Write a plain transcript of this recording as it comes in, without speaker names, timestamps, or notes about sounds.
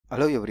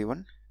Hello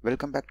everyone,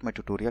 welcome back to my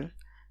tutorial.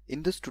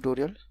 In this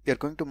tutorial, we are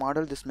going to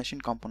model this machine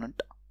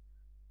component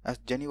as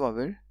Geneva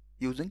Wheel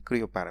using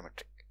Creo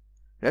Parametric.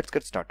 Let's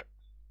get started.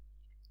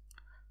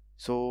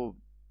 So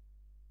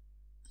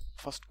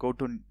first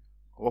open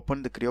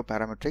the Creo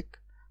Parametric,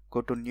 go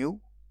to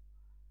New,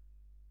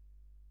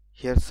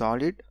 here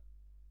Solid,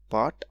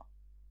 Part,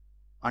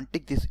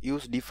 untick this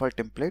Use Default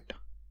Template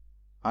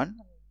and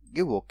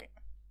give OK.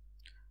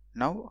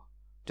 Now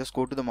just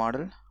go to the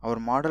model. Our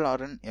model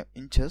are in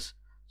inches,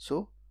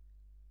 so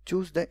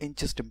choose the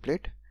inches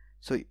template.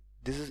 So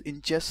this is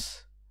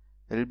inches,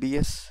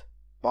 LBS,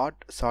 part,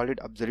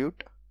 solid,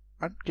 absolute,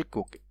 and click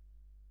OK.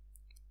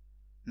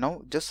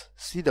 Now just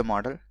see the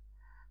model.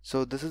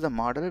 So this is the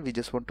model. We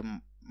just want to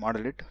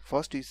model it.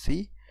 First you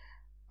see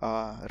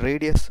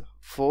radius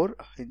 4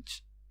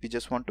 inch. We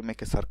just want to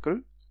make a circle.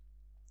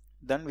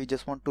 Then we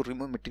just want to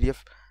remove material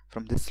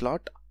from this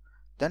slot.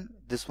 Then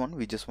this one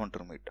we just want to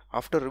remove it.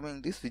 After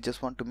removing this, we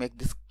just want to make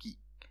this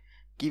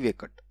keyway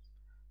cut.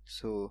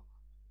 So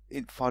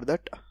for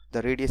that,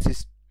 the radius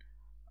is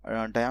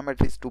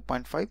diameter is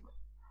 2.5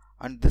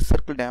 and this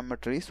circle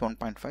diameter is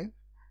 1.5.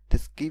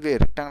 This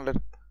rectangular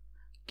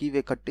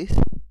keyway cut is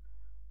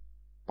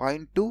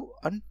 0.2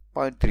 and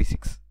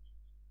 0.36.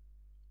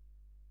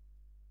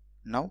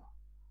 Now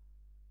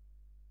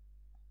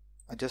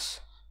I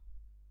just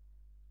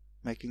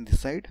making this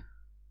side.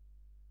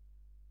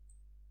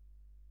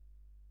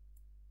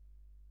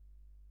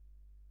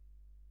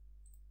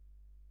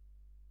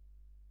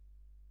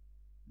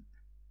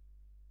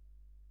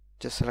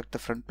 Just select the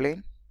front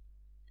plane,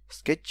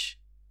 sketch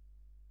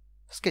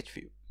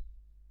view.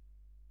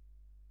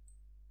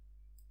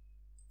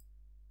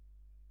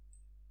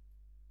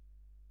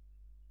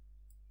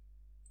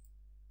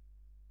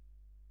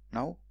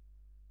 Now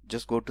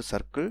just go to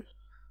circle.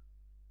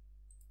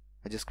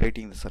 I just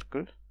creating the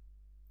circle,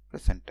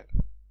 press enter.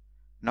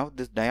 Now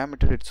this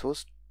diameter it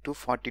shows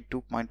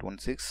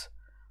 242.16,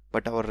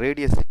 but our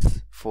radius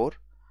is 4.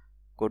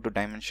 Go to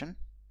dimension,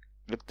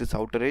 click this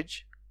outer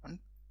edge and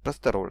press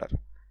the roller.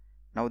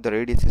 Now the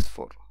radius is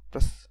 4.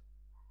 Press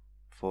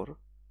 4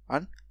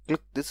 and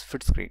click this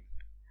fit screen.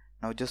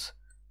 Now just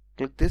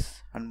click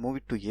this and move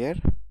it to here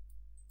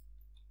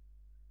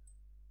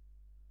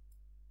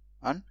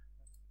and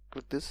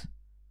click this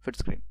fit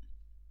screen.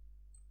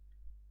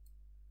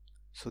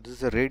 So this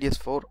is a radius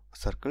 4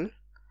 circle.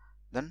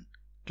 Then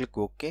click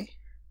OK.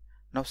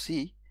 Now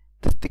see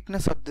the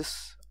thickness of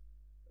this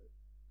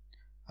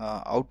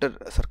outer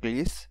circle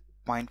is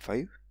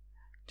 0.5.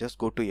 Just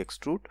go to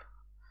Extrude.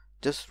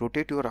 Just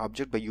rotate your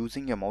object by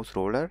using a mouse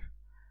roller.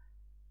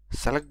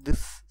 Select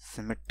this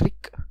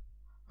symmetric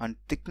and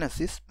thickness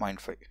is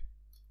 0.5.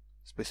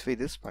 Specify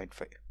this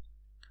 0.5.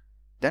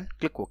 Then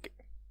click OK.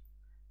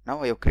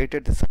 Now I have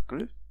created the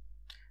circle.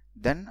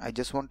 Then I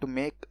just want to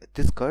make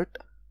this cut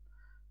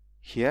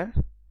here.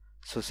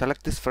 So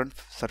select this front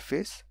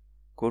surface.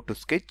 Go to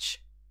sketch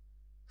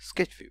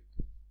view.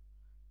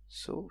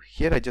 So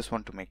here I just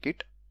want to make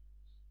it.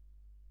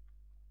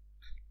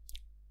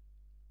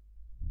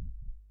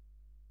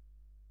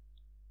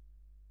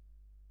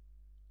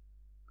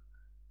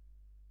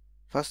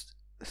 First,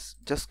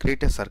 just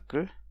create a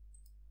circle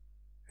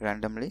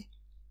randomly.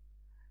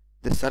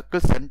 The circle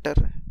center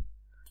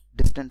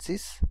distance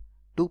is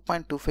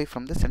 2.25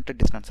 from the center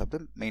distance of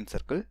the main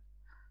circle.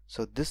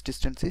 So this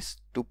distance is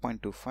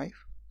 2.25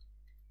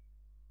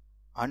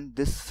 and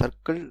this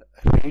circle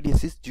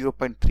radius is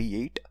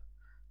 0.38.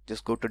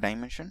 Just go to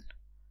dimension,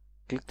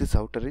 click this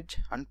outer edge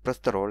and press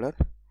the roller.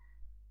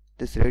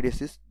 This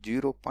radius is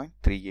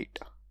 0.38.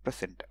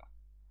 Press enter.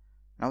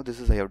 Now this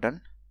is I have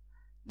done.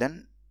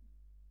 Then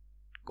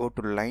go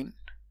to line.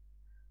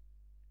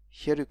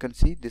 Here you can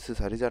see this is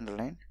horizontal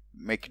line.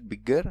 Make it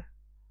bigger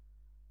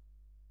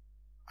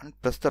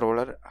and press the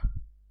roller.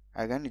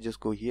 Again you just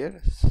go here,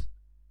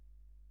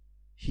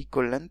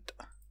 equal length,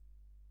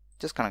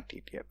 just connect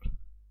it here.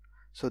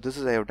 So this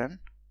is I have done.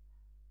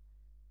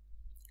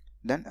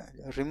 Then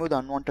remove the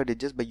unwanted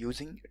edges by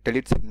using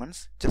delete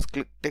segments. Just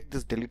take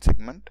this delete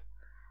segment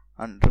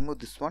and remove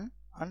this one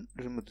and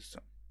remove this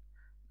one.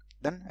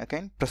 Then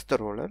again press the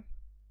roller.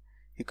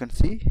 You can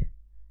see.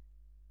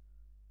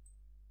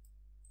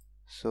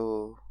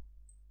 So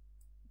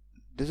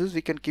this is,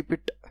 we can keep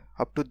it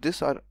up to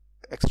this or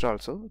extra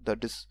also,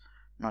 that is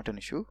not an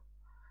issue.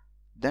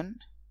 Then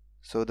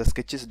so the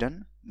sketch is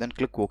done. Then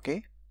click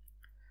OK.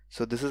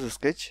 So this is a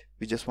sketch.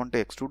 We just want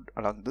to extrude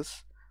along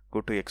this.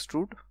 Go to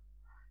Extrude,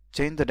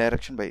 change the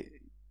direction by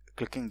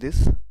clicking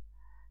this.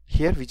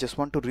 Here we just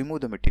want to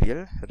remove the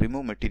material.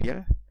 Remove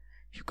material.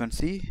 You can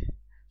see.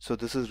 So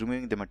this is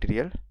removing the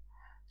material.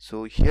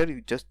 So here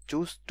you just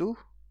choose to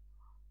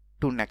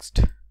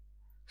next.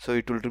 So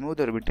it will remove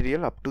the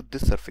material up to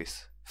this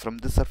surface, from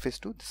this surface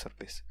to this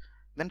surface.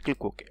 Then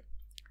click OK.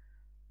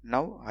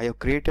 Now I have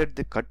created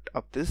the cut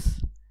of this.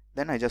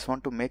 Then I just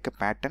want to make a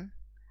pattern.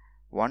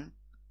 1,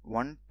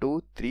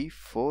 2, 3,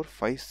 4,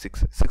 5,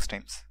 6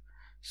 times.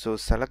 So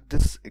select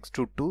this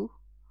Extrude 2,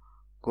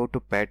 go to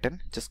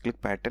pattern, just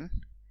click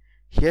pattern.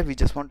 Here we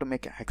just want to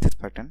make an axis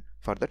pattern.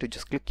 For that you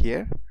just click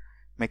here,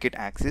 make it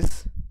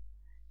axis.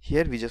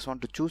 Here we just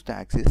want to choose the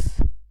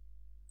axis.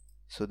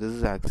 So this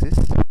is axis.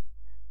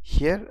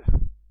 Here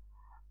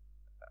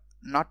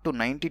not to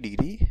 90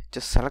 degree,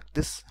 just select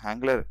this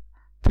angular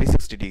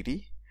 360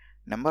 degree.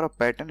 Number of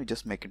pattern you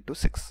just make into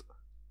 6.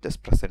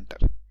 Just press enter.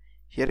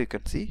 Here you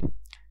can see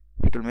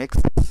it will make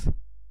 6.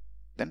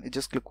 Then you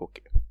just click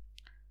OK.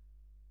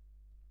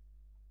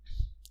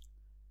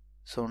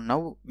 So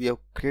now we have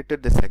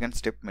created the second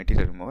step,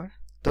 material removal.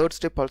 Third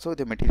step also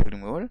the material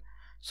removal.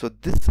 So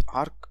this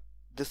arc,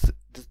 this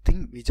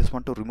thing, we just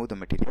want to remove the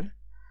material.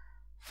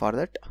 For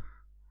that,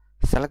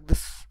 select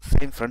this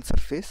same front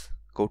surface,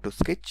 go to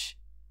sketch,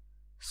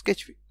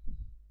 sketch view.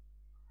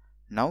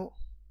 Now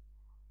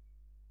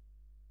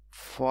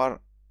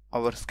for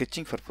our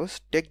sketching purpose,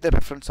 take the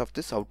reference of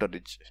this outer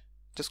edge,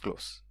 just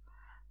close.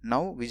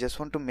 Now we just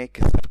want to make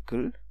a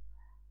circle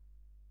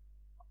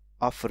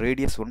of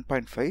radius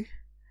 1.5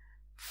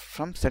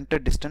 from center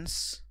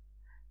distance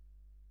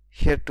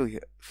here to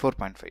here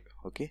 4.5.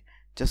 okay,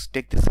 just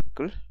take the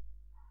circle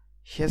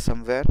here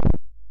somewhere,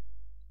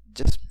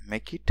 just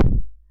make it.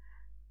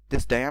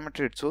 This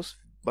diameter it shows,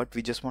 but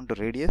we just want to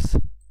radius.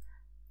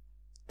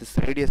 This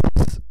radius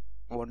is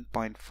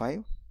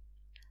 1.5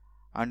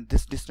 and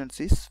this distance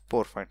is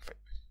 4.5.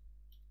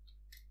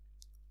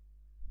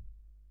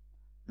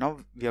 Now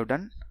we have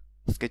done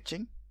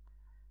sketching.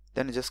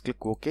 Then just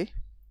click OK.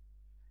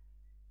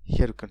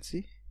 Here you can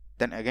see.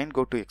 Then again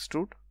go to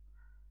extrude.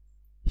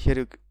 Here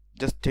you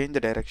just change the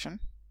direction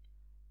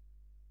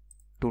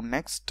to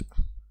next.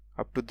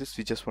 Up to this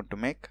we just want to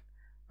make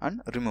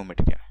and remove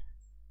material.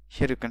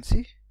 Here you can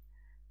see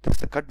this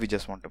is the cut we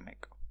just want to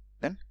make.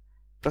 Then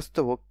press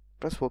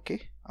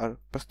OK or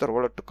press the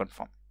roller to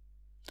confirm.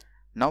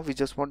 Now we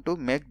just want to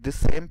make this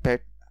same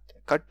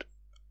cut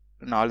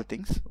in all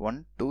things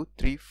 1, 2,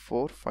 3,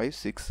 4, 5,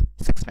 6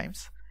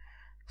 times.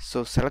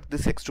 So select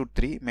this extrude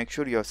 3. Make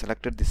sure you have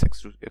selected this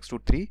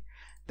extrude 3.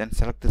 Then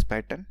select this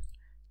pattern.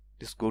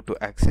 Just go to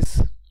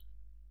axis.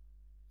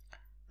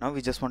 Now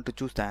we just want to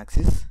choose the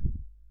axis.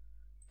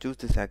 Choose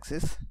this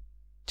axis.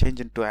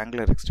 Change into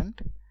angular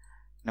extent.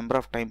 Number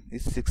of times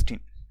is 6.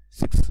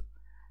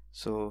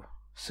 So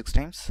 6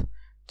 times.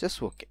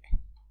 Just OK.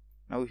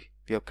 Now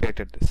we have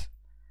created this.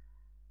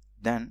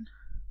 Then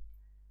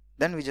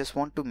we just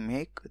want to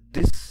make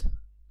this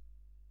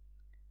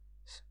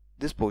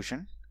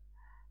portion.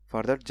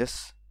 For that,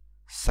 just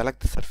select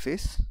the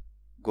surface,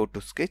 go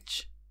to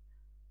sketch,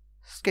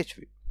 sketch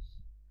view.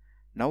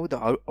 Now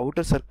the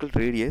outer circle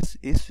radius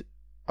is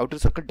outer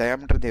circle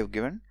diameter they have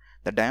given.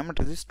 The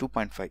diameter is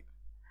 2.5.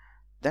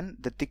 Then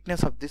the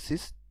thickness of this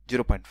is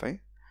 0.5.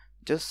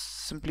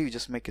 Just simply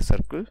just make a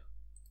circle.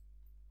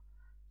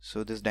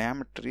 So this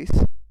diameter is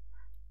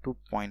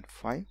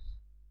 2.5.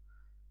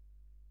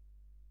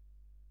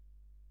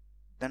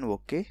 Then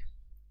OK.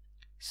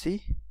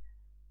 See.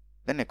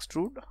 Then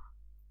extrude.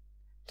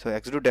 So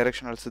extrude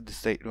direction also this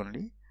side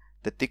only.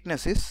 The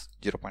thickness is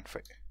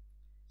 0.5.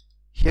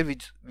 Here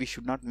we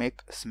should not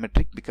make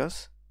symmetric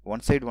because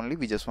one side only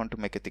we just want to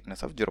make a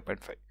thickness of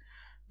 0.5.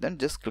 Then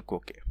just click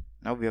OK.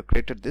 Now we have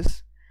created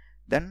this.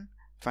 Then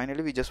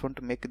finally we just want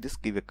to make this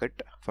give a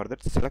cut. For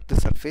that, select the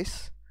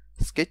surface,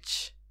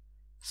 sketch,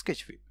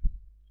 sketch view.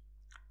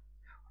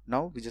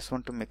 Now we just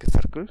want to make a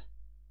circle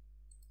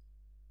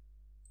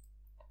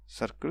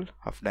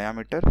of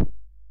diameter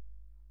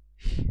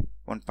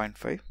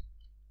 1.5.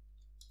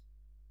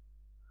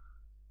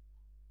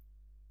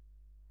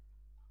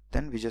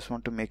 Then we just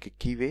want to make a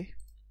keyway.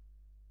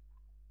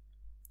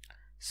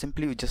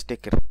 Simply we just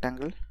take a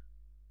rectangle,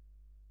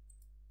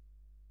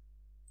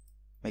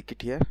 make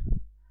it here.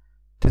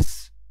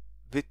 This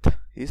width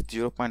is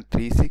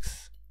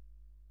 0.36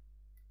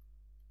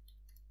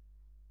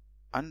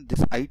 and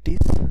this height is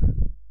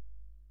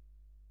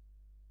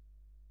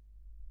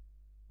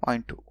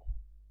 0.2.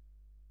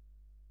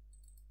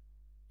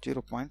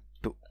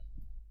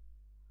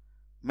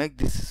 Make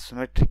this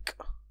symmetric.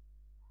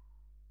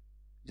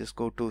 Just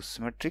go to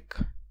symmetric,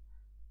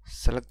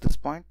 select this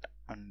point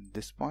and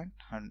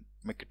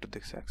make it to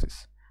this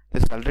axis.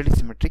 This is already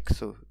symmetric,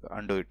 so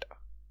undo it.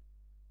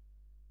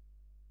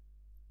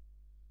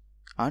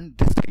 And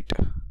this height,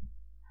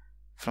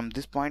 from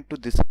this point to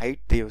this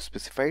height they have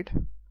specified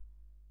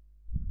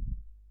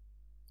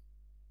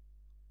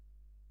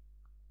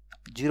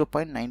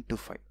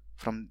 0.925.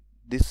 From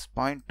this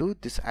point to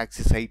this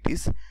axis height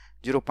is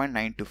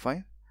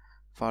 0.925.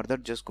 For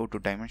that, just go to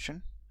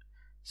dimension,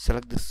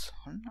 select this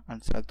one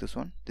and select this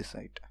one, this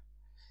height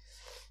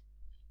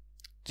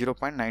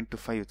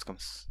 0.925, it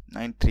comes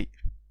 93.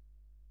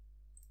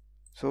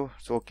 So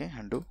it's OK,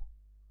 undo.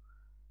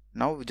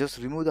 Now we just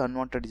remove the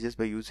unwanted edges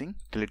by using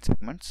delete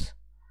segments.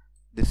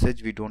 This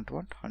edge we don't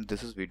want and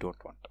this is we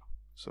don't want.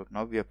 So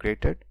now we have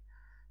created.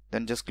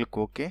 Then just click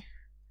OK,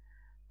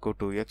 go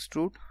to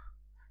extrude,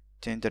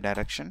 change the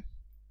direction.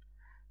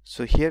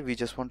 So here we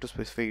just want to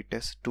specify it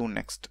as 2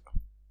 next.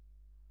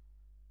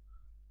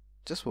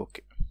 Just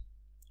OK.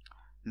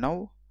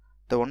 Now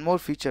the one more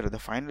feature, the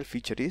final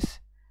feature is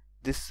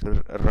this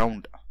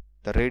round,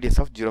 the radius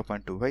of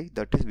 0.25,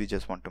 that is we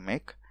just want to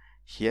make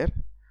here.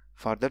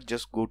 For that,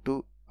 just go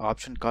to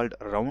option called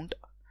round,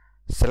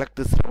 select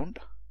this round.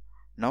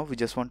 Now we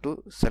just want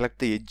to select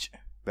the edge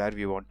where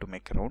we want to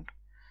make a round.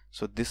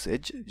 So this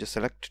edge, just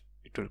select,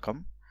 it will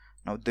come.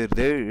 Now the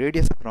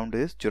radius of round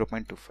is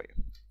 0.25.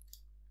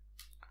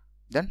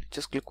 Then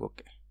just click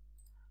OK.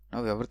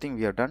 Now everything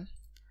we have done.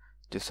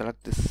 Just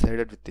select this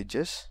shaded with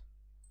edges.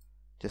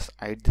 Just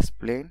hide this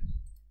plane.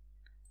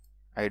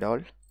 Hide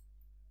all.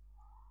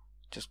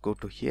 Just go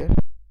to here.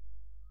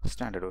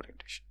 Standard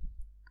orientation.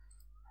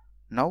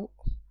 Now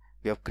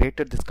we have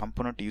created this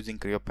component using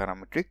Creo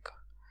Parametric.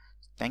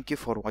 Thank you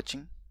for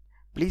watching.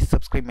 Please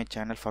subscribe my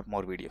channel for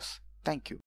more videos. Thank you.